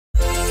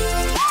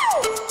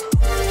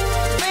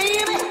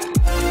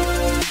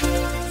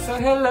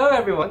Hello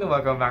everyone and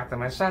welcome back to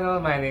my channel.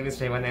 My name is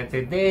Raymond and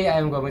today I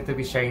am going to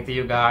be sharing to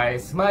you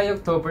guys my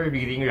October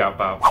reading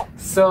wrap-up.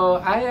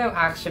 So I am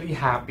actually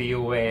happy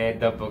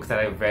with the books that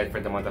I've read for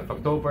the month of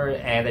October,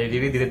 and I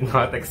really did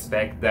not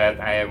expect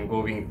that I am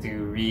going to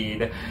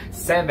read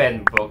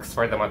 7 books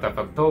for the month of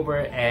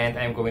October, and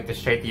I'm going to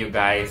share to you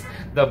guys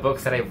the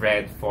books that I've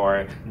read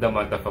for the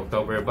month of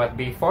October. But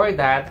before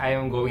that, I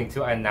am going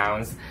to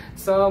announce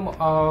some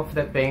of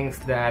the things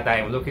that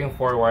I'm looking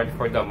forward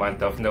for the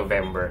month of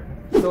November.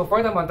 So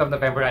for the month of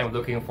November, I'm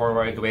looking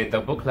forward with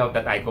the book club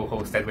that I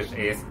co-hosted, which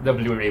is the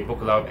BLOURAY book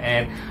club,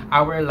 and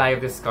our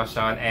live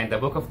discussion. And the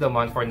book of the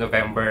month for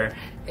November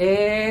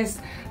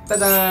is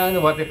ta-da!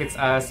 What If It's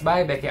Us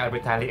by BECKY,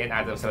 ALBERTALLI, and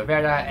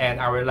SILVERA.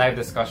 And our live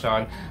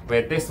discussion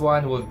with this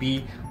one will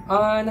be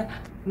on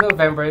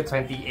November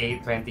 28,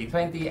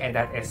 2020, and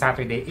that is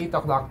Saturday, 8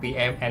 o'clock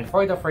p.m. And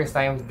for the first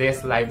time,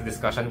 this live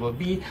discussion will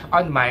be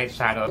on my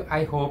channel.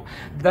 I hope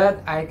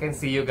that I can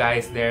see you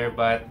guys there,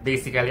 but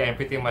basically, I'm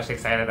pretty much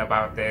excited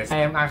about this. I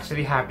am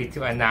actually happy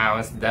to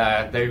announce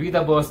that the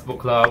Readables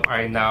book club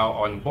are now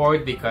on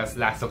board because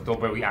last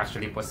October, we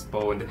actually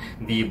postponed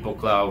the book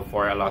club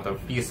for a lot of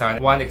reasons.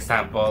 One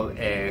example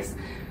is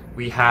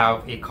we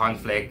have a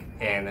conflict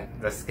in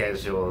the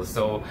schedule.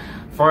 So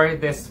for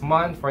this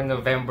month, for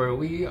November,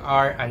 we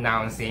are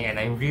announcing, and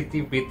I'm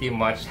pretty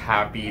much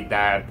happy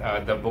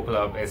that the book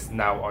club is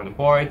now on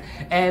board.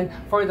 And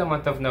for the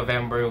month of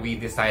November, we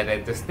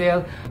decided to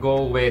still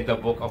go with the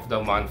book of the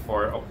month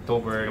for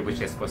October,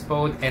 which is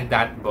postponed, and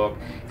that book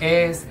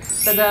is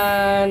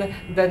ta-da!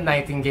 The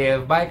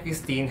Nightingale by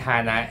KRISTIN,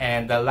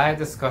 and the live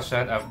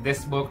discussion of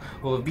this book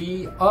will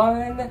be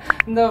on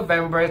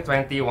November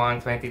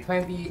 21,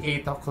 2020,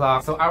 8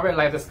 o'clock. So our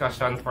live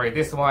discussion for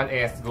this one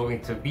is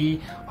going to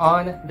be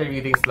on the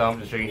Reading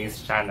Slump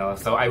Journeys channel.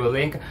 So I will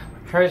link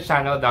her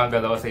channel down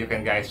below so you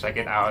can guys check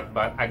it out.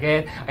 But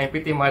again, I'm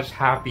pretty much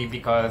happy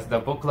because the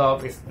book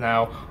club is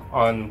now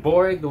on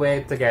board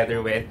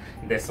together with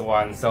this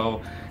one.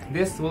 So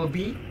this will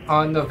be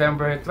on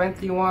November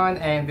 21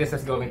 and this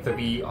is going to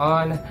be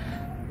on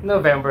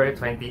November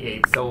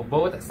 28. So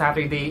both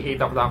Saturday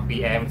 8 o'clock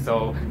p.m.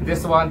 So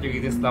this one, the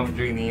Reading Slump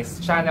Journeys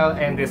channel,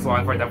 and this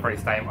one for the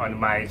first time on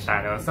my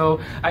channel.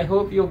 So I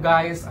hope you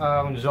guys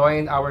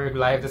join our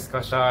live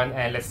discussion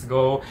and let's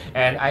go.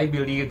 And I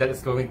believe that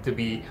it's going to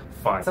be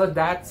fun. So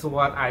that's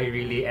what I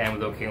really am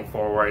looking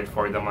forward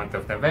for the month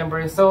of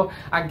November. So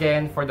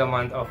again, for the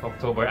month of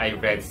October, I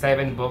read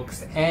 7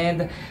 books,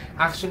 and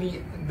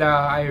actually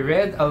I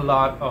read a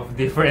lot of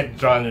different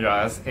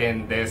genres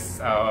in this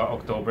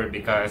October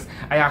because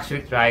I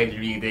actually tried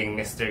reading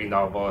mystery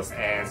novels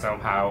and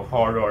somehow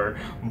horror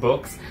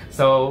books.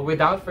 So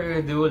without further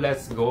ado,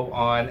 let's go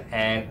on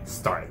and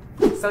start.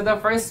 So the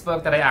first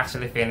book that I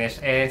actually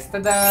finished is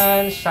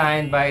ta-da!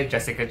 Shine by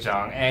Jessica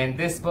Jung, and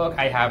this book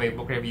I have a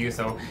book review,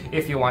 so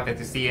if you wanted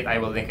to see it, I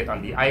will link it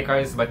on the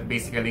iCards. But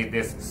basically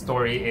this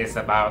story is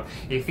about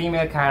a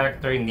female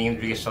character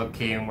named Rachel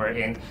Kim,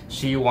 wherein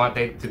she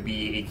wanted to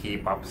be a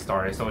K-pop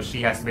star. So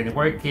she has been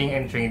working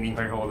and training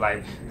her whole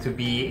life to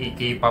be a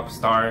K-pop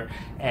star,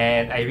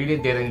 and I really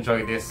did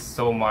enjoy this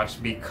so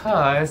much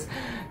because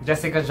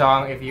Jessica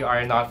Jung, if you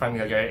are not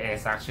familiar,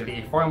 is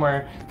actually a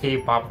former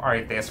K-pop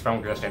artist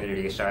from Girls'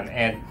 Generation.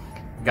 And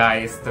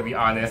guys, to be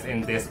honest, in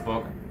this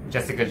book,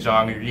 Jessica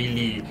Jung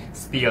really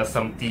spills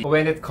some tea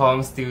when it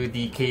comes to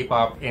the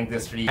K-pop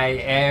industry. I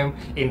am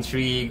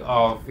intrigued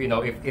of,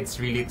 if it's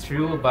really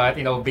true, but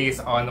based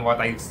on what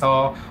I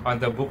saw on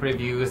the book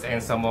reviews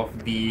and some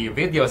of the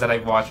videos that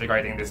I've watched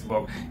regarding this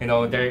book,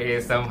 there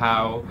is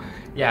somehow,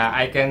 yeah,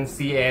 I can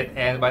see it.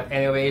 But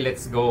anyway,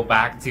 let's go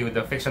back to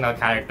the fictional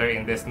character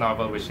in this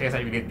novel, which is I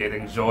really did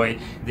enjoy.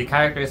 The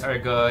characters are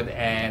good,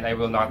 and I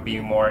will not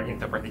be more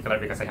into particular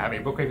because I have a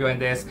book review on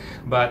this.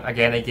 But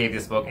again, I gave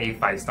this book a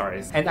 5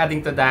 stars. And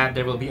adding to that,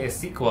 there will be a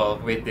sequel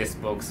with this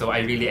book, so I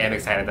really am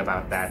excited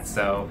about that.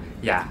 So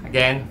yeah,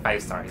 again,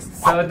 5 stars.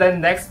 So the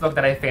next book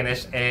that I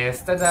finished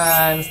is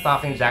ta-da!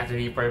 Stalking Jack the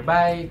Ripper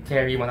by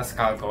Kerry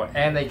Monoscalco,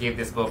 and I gave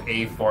this book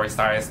a 4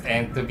 stars.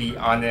 And to be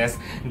honest,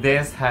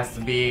 this has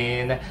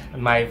been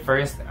my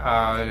first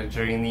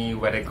journey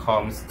when it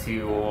comes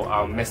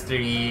to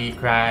mystery,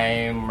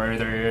 crime,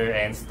 murder,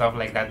 and stuff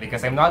like that,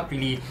 because I'm not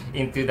really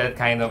into that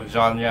kind of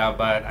genre.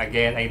 But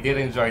again, I did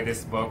enjoy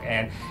this book,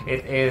 and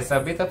it is a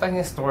bit of an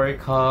historical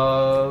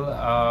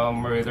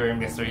murder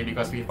mystery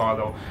because we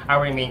follow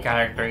our main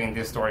character in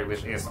this story,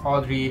 which is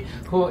Audrey,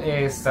 who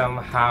is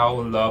somehow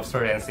loves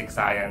forensic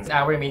science.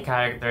 Our main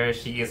character,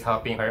 she is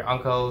helping her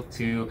uncle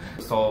to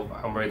solve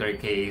a murder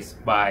case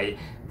by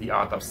the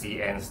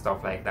autopsy and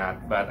stuff like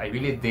that. But I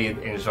really did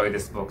enjoy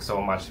this book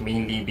so much,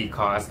 mainly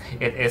because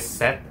it is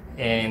set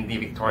in the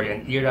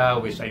Victorian era,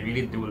 which I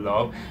really do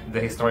love. The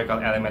historical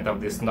element of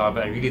this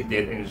novel, I really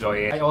did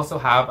enjoy it. I also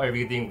have a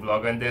reading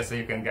vlog on this, so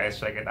you can guys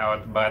check it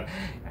out. But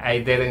I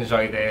did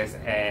enjoy this,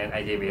 and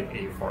I gave it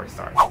a 4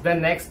 stars. The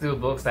next 2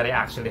 books that I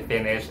actually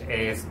finished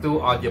is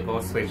 2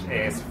 audiobooks, which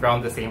is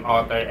from the same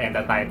author, and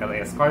the title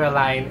is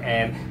Coraline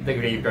and the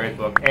Graveyard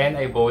Book, and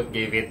I both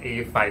gave it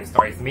a 5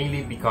 stars,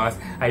 mainly because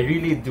I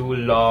really do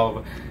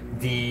love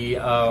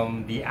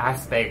the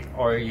aspect,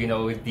 or you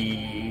know,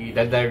 the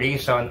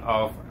narration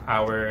of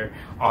our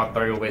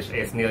author, which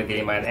is Neil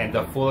Gaiman, and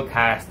the full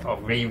cast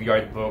of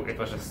Graveyard Book. It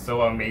was just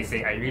so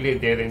amazing. I really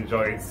did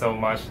enjoy it so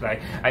much.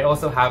 Like, I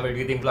also have a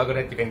reading blog on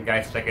it. You can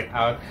guys check it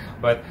out.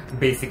 But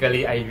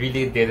basically, I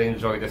really did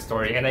enjoy the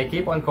story, and I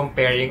keep on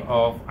comparing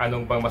of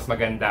anong bang mas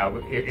maganda.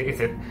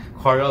 Is it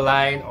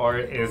Coraline or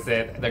is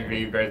it the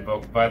Graveyard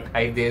Book? But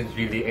I did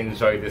really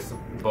enjoy this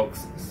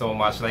books so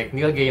much. Like,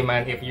 Neil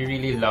Gaiman, if you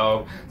really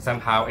love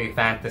somehow a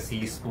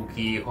fantasy,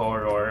 spooky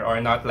horror,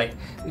 or not, like,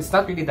 it's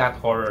not really that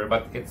horror,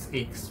 but it's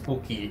a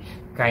spooky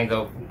kind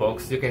of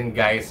books, you can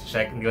guys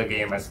check Neil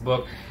Gaiman's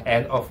book,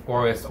 and of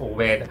course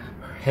with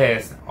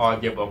his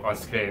audiobook on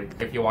Scribd.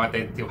 If you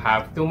wanted to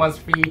have 2 months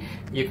free,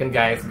 you can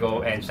guys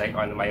go and check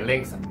on my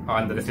links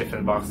on the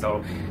description box.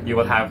 So you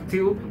will have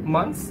 2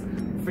 months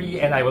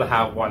free and I will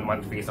have 1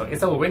 month free. So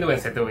it's a win-win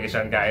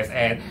situation, guys.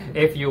 And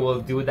if you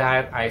will do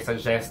that, I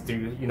suggest to,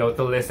 you know,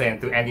 to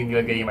listen to any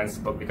Neil Gaiman's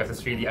book because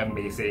it's really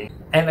amazing.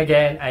 And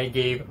again, I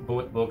gave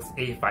both books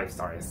a 5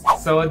 stars.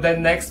 So the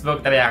next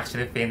book that I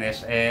actually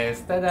finished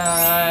is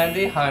tada,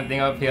 The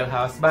Haunting of Hill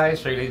House by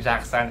Shirley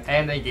Jackson,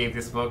 and I gave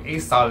this book a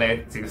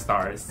solid 2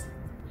 stars.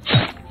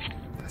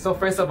 So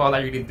first of all,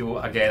 I really do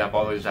again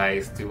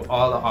apologize to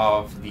all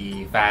of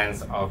the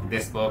fans of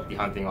this book, The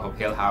Haunting of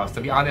Hill House.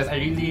 To be honest, I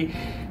really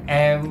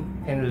am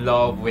in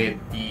love with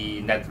the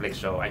Netflix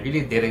show. I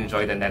really did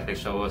enjoy the Netflix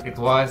show. It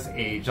was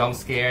a jump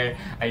scare.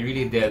 I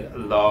really did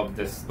love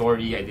the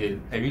story.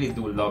 I really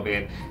do love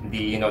it. The,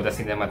 you know, the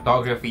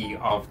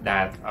cinematography of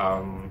that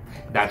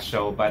that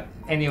show. But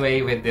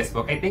anyway, with this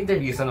book, I think the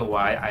reason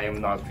why I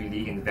am not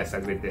really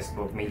invested with this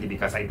book, mainly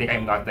because I think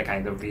I'm not the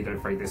kind of reader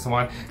for this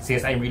one,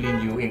 since I'm really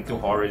new into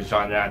horror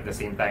genre. At the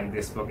same time,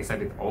 this book is a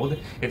bit old.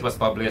 It was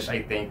published,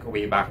 I think,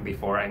 way back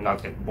before I'm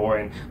not yet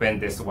born when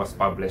this was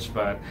published.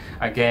 But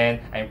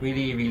again, I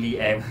really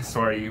am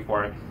sorry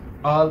for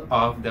all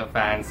of the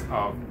fans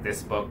of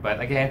this book, but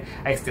again,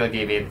 I still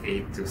gave it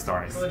a 2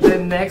 stars. So the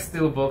next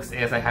 2 books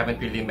is, I haven't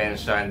really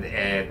mentioned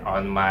it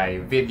on my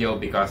video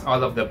because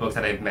all of the books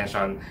that I've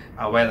mentioned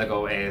a while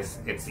ago it's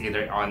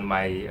either on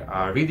my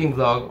reading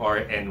vlog or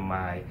in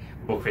my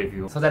book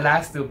review. So the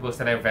last 2 books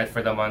that I've read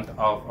for the month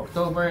of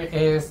October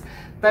is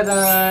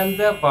tada,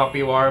 The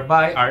Poppy War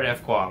by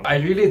R.F. Kuang. I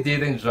really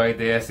did enjoy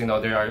this. You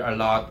know, there are a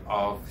lot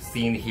of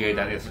scenes here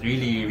that is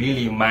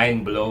really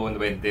mind blown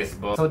with this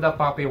book. So The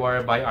Poppy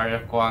War by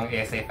R.F. Kuang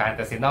is a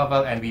fantasy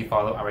novel, and we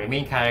follow our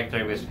main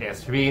character, which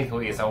is Rin, who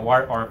is a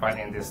war orphan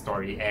in this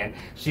story, and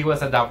she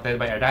was adopted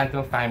by a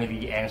random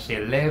family, and she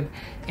lived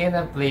in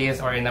a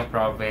place or in a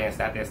province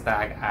that is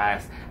tagged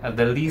as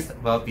the least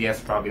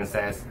wealthiest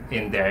provinces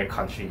in their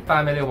country.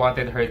 Family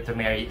wanted her to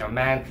marry a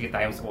man 3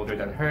 times older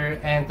than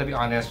her, and to be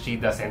honest, she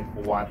doesn't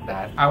want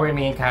that. Our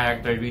main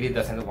character really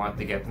doesn't want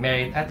to get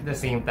married. At the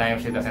same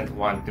time, she doesn't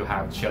want to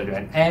have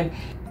children. And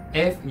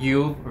if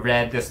you've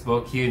read this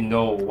book, you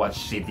know what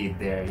she did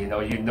there. You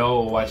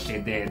know what she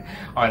did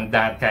on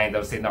that kind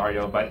of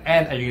scenario.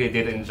 And I really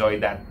did enjoy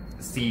that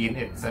scene.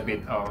 It's a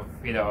bit of,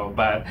 you know,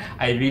 but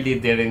I really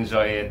did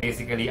enjoy it.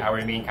 Basically, our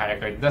main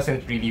character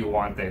doesn't really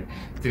wanted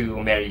to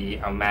marry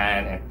a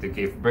man and to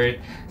give birth,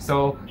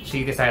 so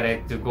she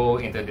decided to go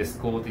into this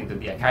school, into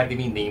the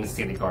academy named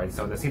Sinigard.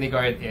 So the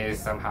Sinigard is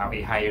somehow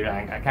a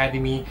high-rank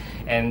academy,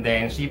 and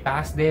then she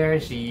passed there.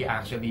 She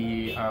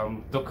actually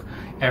took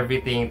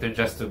everything to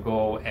just to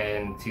go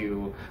and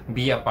to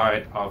be a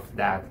part of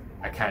that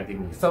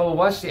academy. So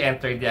once she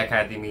entered the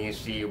academy,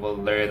 she will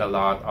learn a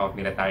lot of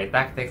military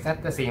tactics.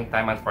 At the same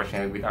time,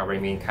 unfortunately, with our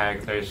main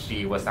character,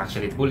 she was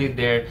actually bullied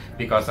there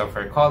because of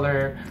her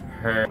color,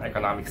 her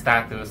economic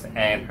status,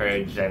 and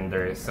her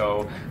gender.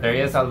 So there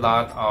is a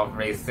lot of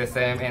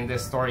racism in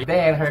this story.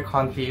 Then her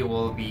country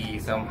will be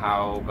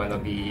somehow gonna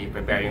be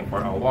preparing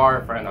for a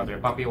war, for another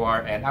puppy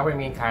war, and our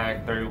main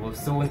character will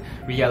soon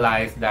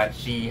realize that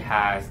she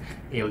has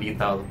a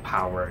lethal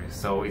power.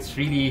 So it's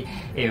really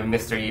a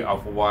mystery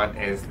of what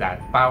is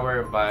that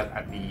power, but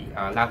at the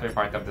latter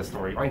part of the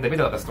story, or in the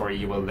middle of the story,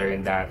 you will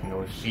learn that, you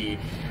know, she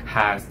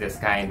has this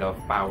kind of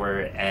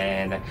power.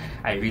 And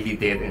I really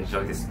did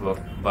enjoy this book,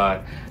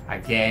 but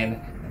again,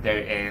 there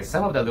is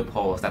some of the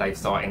loopholes that I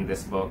saw in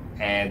this book,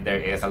 and there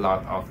is a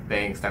lot of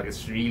things that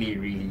is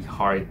really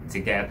hard to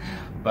get.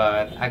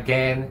 But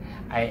again,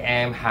 I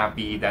am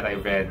happy that I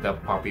read The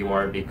Poppy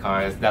War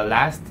because the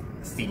last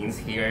scenes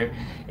here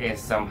is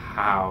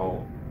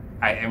somehow,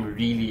 I am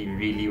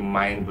really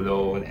mind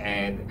blown,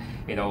 and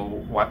you know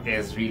what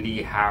is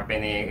really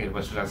happening. It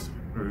was just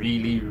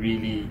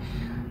really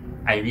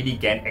I really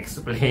can't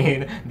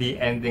explain the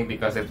ending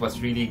because it was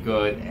really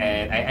good,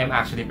 and I am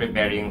actually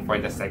preparing for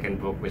the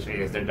second book, which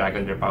is The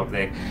Dragon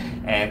Republic,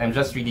 and I'm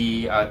just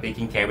really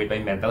taking care with my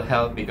mental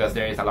health because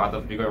there is a lot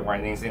of trigger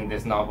warnings in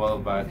this novel.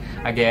 But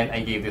again,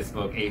 I gave this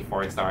book a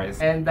 4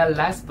 stars. And the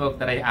last book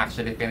that I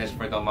actually finished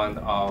for the month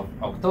of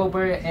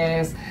October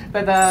is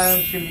tada,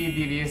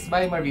 DEVIOUS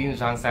by Maureen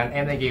Johnson,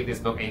 and I gave this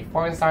book a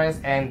 4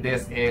 stars, and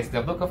this is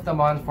the book of the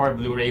month for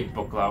Blu-ray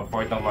book club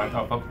for the month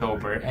of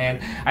October. And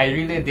I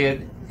really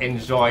did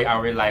enjoy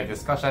our live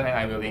discussion, and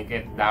I will link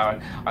it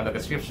down on the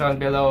description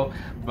below.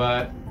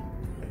 But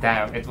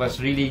damn, it was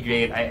really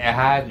great. I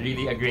had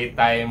really a great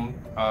time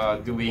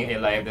doing a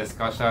live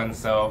discussion.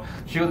 So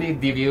truly,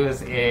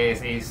 DEVIOUS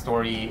is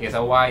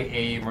a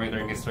YA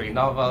murder mystery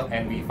novel,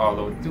 and we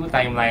follow two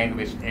timelines,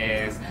 which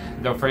is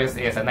the first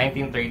is the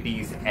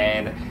 1930s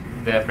and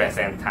the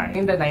present time.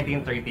 In the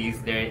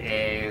 1930s, there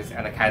is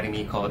an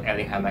academy called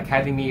Ellingham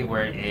Academy,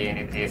 wherein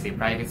it is a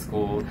private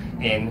school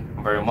in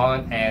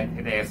Vermont, and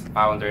it is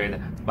founded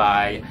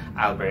by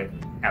Albert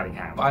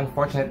Ellingham.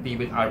 Unfortunately,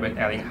 with Albert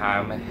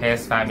Ellingham,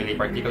 his family,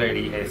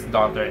 particularly his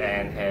daughter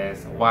and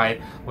his wife,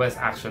 was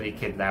actually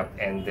kidnapped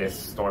in this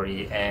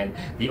story, and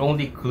the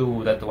only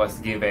clue that was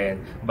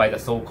given by the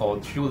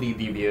so-called truly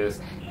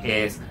DEVIOUS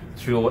is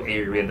through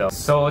a riddle.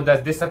 So the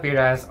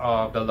disappearance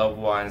of the loved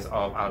ones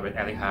of Albert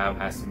Ellingham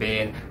has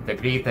been the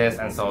greatest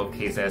unsolved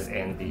cases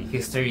in the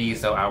history.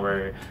 So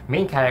our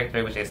main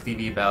character, which is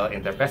TV Bell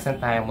in the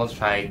present time, will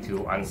try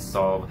to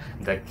unsolve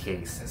the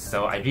case.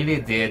 So I really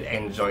did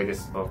enjoy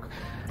this book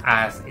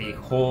as a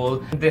whole.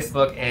 This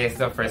book is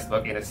the first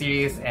book in the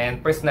series,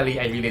 and personally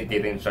I really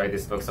did enjoy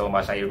this book so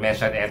much. I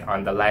mentioned it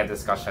on the live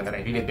discussion that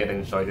I really did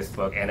enjoy this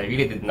book, and I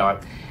really did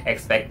not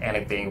expect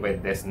anything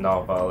with this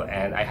novel.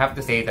 And I have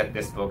to say that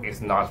this book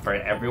is not for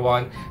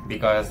everyone,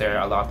 because there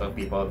are a lot of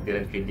people who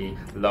didn't really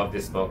love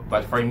this book.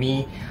 But for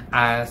me,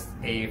 as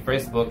a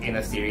first book in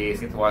a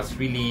series, it was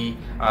really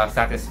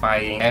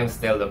satisfying. I'm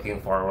still looking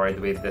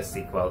forward with the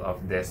sequel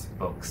of this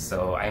book,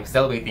 so I'm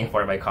still waiting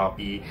for my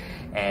copy.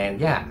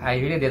 And yeah, I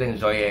really did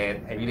enjoy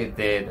it. I really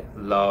did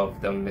love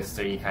the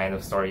mystery kind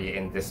of story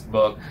in this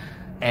book,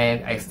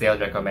 and I still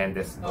recommend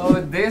this.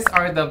 So these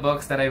are the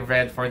books that I've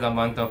read for the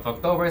month of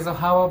October. So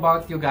how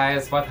about you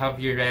guys? What have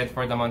you read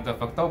for the month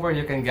of October?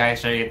 You can guys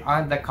share it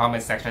on the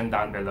comment section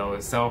down below.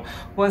 So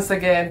once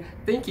again,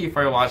 thank you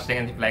for watching,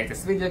 and if you like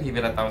this video, give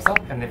it a thumbs up,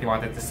 and if you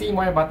wanted to see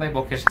more about my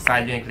bookish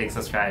side, you can click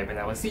subscribe, and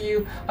I will see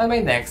you on my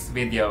next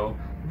video.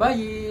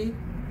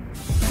 Bye!